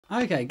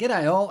Okay,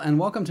 g'day all and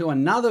welcome to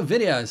another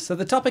video. So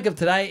the topic of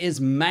today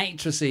is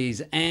matrices,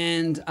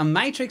 and a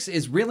matrix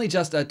is really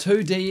just a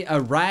 2D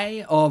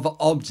array of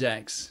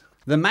objects.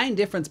 The main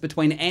difference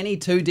between any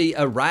 2D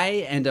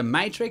array and a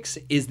matrix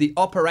is the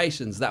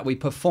operations that we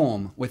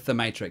perform with the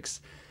matrix.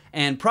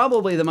 And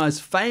probably the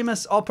most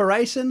famous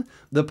operation,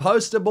 the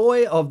poster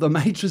boy of the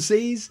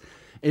matrices,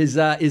 is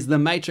the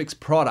matrix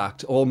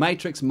product or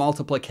matrix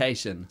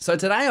multiplication. So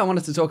today I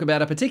wanted to talk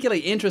about a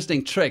particularly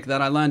interesting trick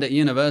that I learned at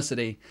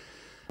university.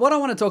 What I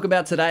want to talk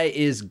about today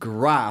is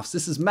graphs.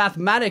 This is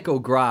mathematical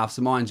graphs,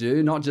 mind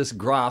you, not just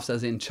graphs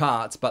as in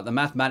charts, but the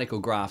mathematical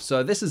graphs.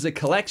 So this is a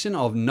collection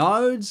of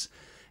nodes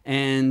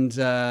and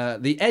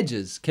the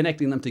edges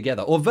connecting them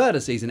together, or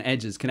vertices and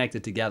edges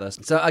connected together.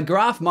 So a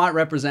graph might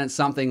represent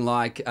something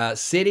like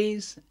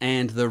cities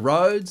and the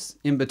roads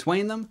in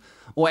between them,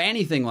 or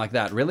anything like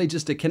that, really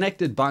just a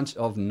connected bunch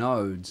of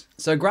nodes.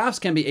 So graphs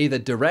can be either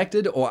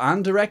directed or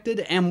undirected,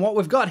 and what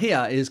we've got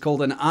here is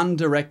called an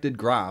undirected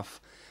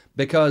graph.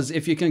 Because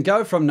if you can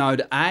go from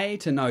node A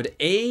to node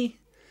E,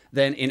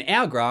 then in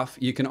our graph,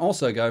 you can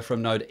also go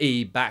from node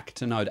E back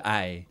to node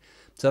A.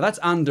 So that's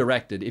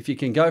undirected. If you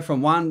can go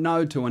from one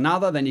node to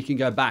another, then you can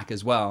go back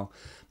as well.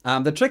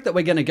 The trick that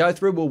we're going to go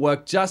through will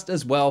work just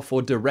as well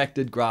for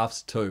directed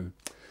graphs too.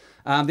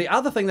 The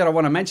other thing that I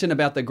want to mention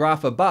about the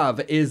graph above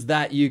is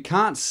that you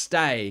can't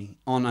stay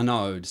on a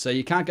node. So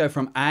you can't go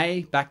from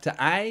A back to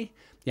A.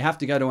 You have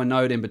to go to a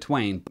node in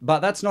between, but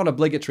that's not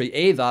obligatory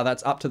either.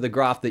 That's up to the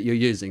graph that you're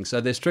using.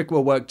 So this trick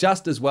will work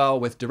just as well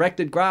with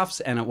directed graphs,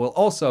 and it will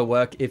also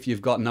work if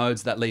you've got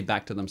nodes that lead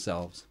back to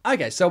themselves.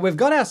 Okay, so we've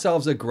got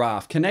ourselves a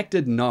graph,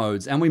 connected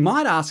nodes, and we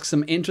might ask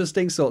some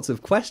interesting sorts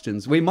of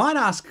questions. We might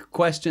ask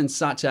questions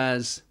such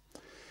as,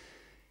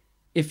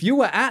 if you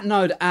were at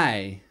node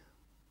A,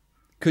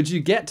 could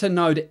you get to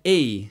node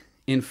E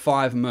in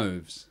 5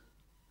 moves?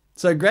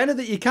 So granted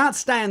that you can't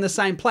stay in the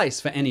same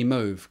place for any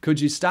move, could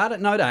you start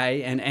at node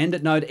A and end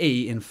at node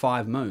E in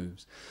 5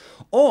 moves?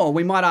 Or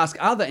we might ask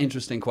other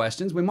interesting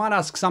questions. We might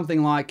ask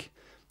something like,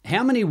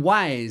 how many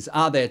ways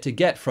are there to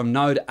get from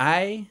node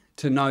A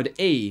to node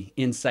E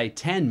in, say,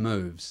 10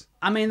 moves?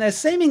 I mean, they're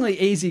seemingly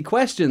easy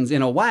questions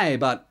in a way,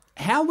 but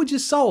how would you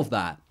solve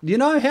that? You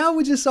know, how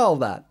would you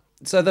solve that?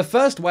 So the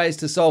first ways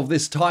to solve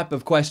this type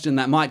of question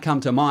that might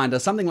come to mind are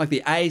something like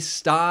the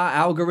A-star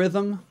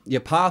algorithm,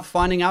 your path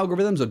finding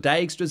algorithms, or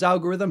Dijkstra's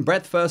algorithm,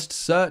 breadth first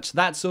search,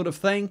 that sort of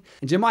thing.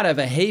 And you might have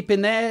a heap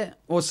in there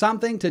or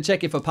something to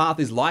check if a path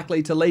is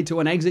likely to lead to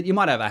an exit. You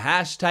might have a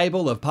hash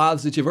table of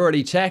paths that you've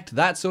already checked,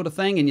 that sort of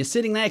thing. And you're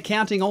sitting there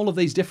counting all of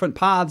these different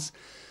paths.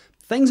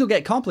 Things will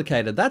get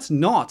complicated. That's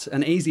not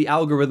an easy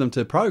algorithm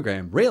to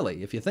program,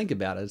 really, if you think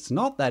about it. It's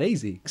not that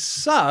easy.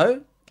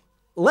 So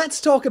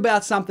let's talk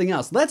about something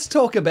else. Let's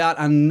talk about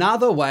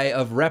another way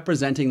of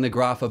representing the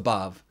graph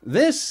above.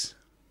 This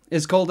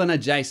is called an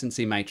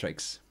adjacency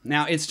matrix.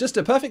 Now, it's just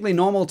a perfectly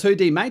normal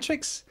 2D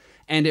matrix,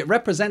 and it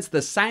represents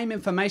the same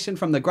information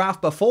from the graph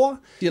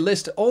before. You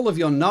list all of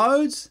your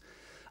nodes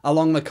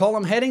along the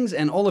column headings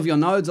and all of your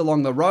nodes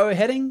along the row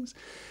headings.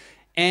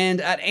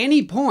 And at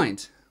any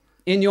point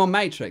in your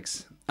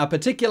matrix, a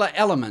particular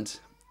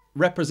element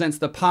represents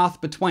the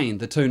path between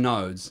the two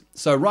nodes.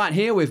 So right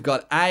here, we've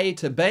got A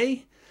to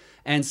B.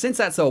 And since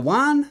that's a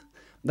 1,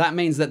 that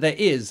means that there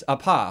is a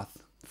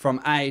path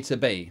from A to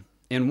B.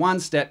 In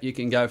one step, you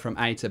can go from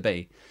A to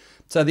B.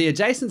 So the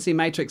adjacency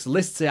matrix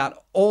lists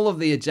out all of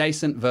the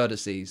adjacent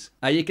vertices.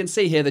 You can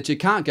see here that you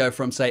can't go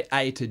from, say,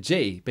 A to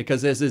G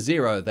because there's a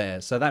 0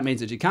 there. So that means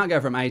that you can't go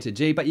from A to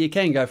G, but you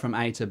can go from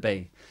A to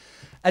B.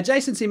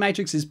 Adjacency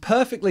matrix is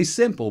perfectly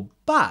simple,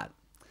 but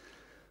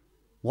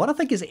what I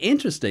think is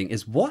interesting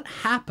is what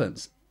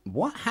happens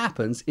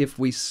if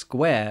we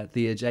square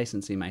the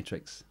adjacency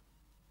matrix?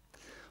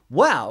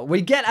 Well,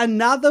 we get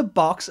another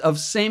box of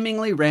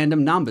seemingly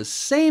random numbers.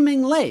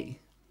 Seemingly.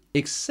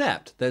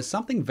 Except there's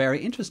something very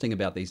interesting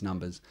about these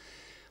numbers.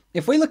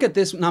 If we look at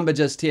this number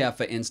just here,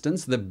 for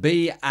instance, the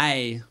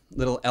BA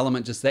little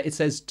element just there, it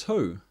says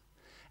 2.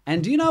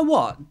 And do you know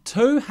what?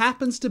 2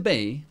 happens to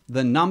be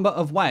the number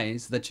of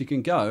ways that you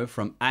can go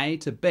from A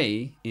to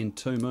B in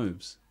 2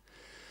 moves.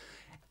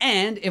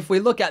 And if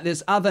we look at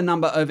this other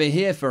number over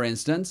here, for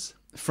instance,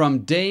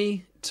 from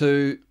D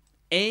to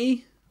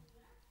E,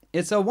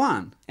 it's a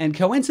 1. And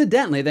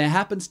coincidentally, there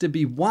happens to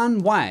be one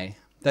way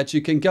that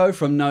you can go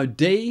from node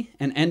D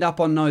and end up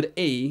on node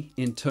E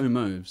in 2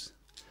 moves.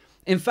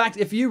 In fact,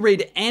 if you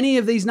read any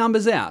of these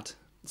numbers out,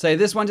 say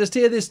this one just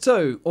here, this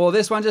 2, or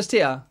this one just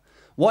here,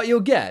 what you'll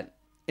get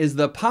is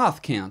the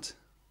path count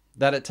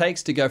that it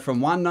takes to go from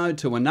one node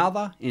to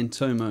another in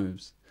 2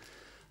 moves.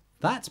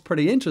 That's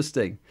pretty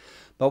interesting.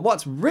 But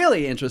what's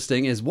really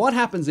interesting is what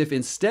happens if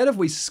instead of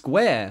we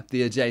square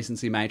the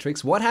adjacency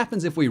matrix, what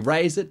happens if we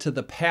raise it to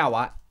the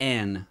power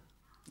n?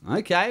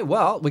 Okay,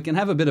 well, we can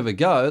have a bit of a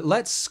go.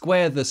 Let's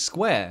square the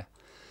square.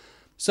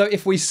 So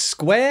if we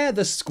square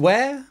the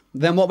square,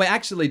 then what we're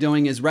actually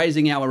doing is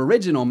raising our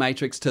original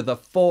matrix to the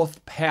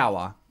 4th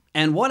power.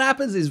 And what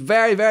happens is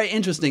very, very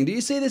interesting. Do you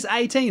see this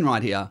 18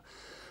 right here?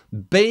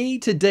 B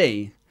to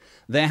D.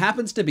 there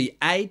happens to be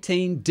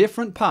 18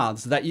 different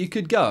paths that you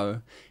could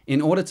go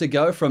in order to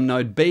go from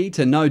node B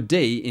to node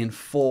D in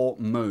 4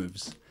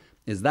 moves.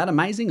 Is that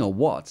amazing or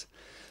what?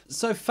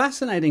 So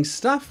fascinating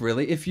stuff,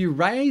 really. If you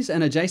raise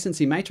an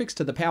adjacency matrix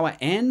to the power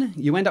n,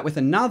 you end up with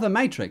another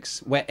matrix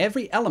where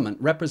every element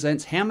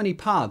represents how many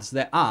paths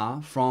there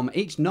are from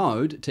each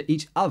node to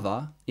each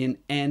other in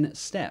n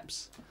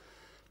steps.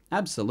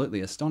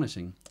 Absolutely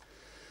astonishing.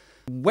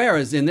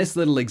 Whereas in this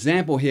little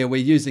example here,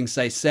 we're using,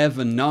 say,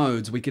 7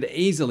 nodes, we could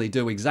easily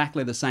do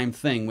exactly the same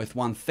thing with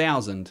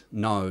 1,000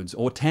 nodes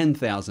or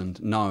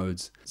 10,000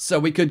 nodes. So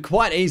we could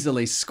quite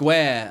easily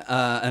square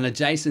an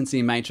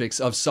adjacency matrix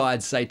of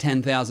sides, say,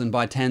 10,000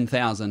 by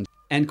 10,000,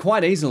 and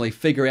quite easily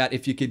figure out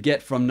if you could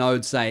get from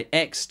node, say,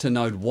 X to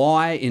node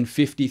Y in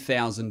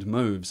 50,000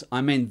 moves.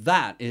 I mean,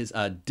 that is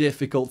a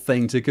difficult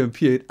thing to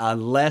compute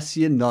unless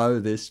you know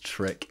this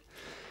trick.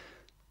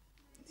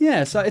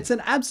 Yeah, so it's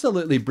an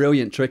absolutely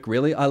brilliant trick,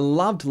 really. I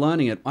loved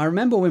learning it. I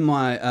remember when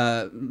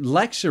my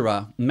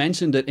lecturer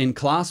mentioned it in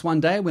class one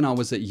day when I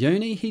was at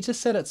uni, he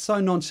just said it so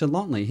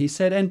nonchalantly. He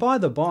said, and by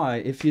the by,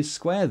 if you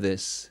square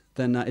this,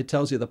 then it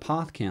tells you the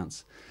path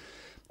counts.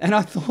 And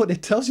I thought,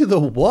 it tells you the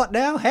what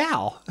now?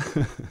 How?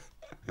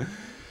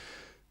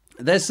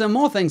 There's some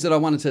more things that I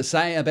wanted to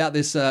say about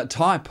this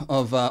type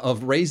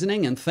of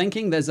reasoning and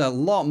thinking. There's a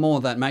lot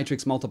more that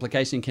matrix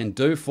multiplication can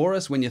do for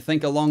us when you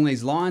think along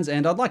these lines,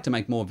 and I'd like to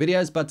make more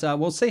videos, but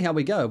we'll see how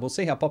we go. We'll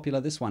see how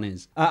popular this one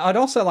is. I'd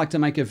also like to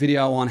make a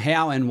video on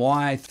how and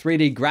why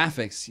 3D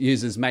graphics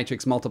uses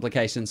matrix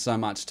multiplication so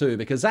much too,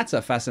 because that's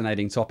a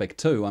fascinating topic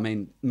too. I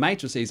mean,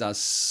 matrices are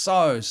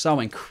so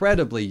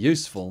incredibly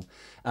useful.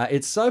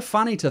 It's so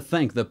funny to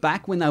think that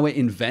back when they were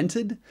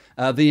invented,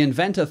 the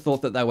inventor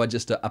thought that they were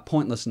just a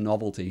pointless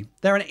novelty.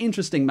 They're an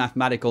interesting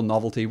mathematical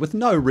novelty with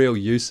no real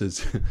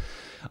uses.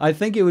 I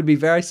think he would be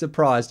very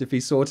surprised if he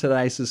saw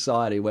today's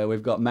society where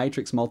we've got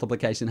matrix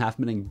multiplication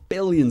happening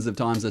billions of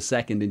times a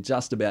second in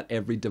just about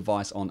every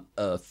device on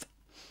Earth.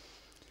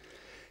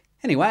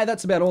 Anyway,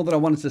 that's about all that I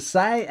wanted to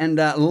say, and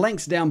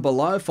links down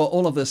below for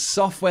all of the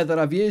software that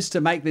I've used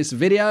to make this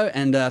video,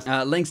 and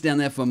links down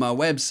there for my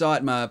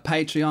website, my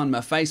Patreon,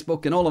 my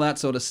Facebook, and all of that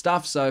sort of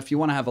stuff. So if you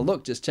want to have a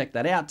look, just check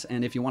that out,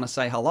 and if you want to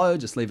say hello,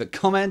 just leave a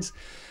comment.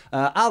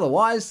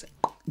 Otherwise,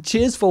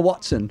 cheers for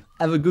watching.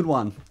 Have a good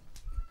one.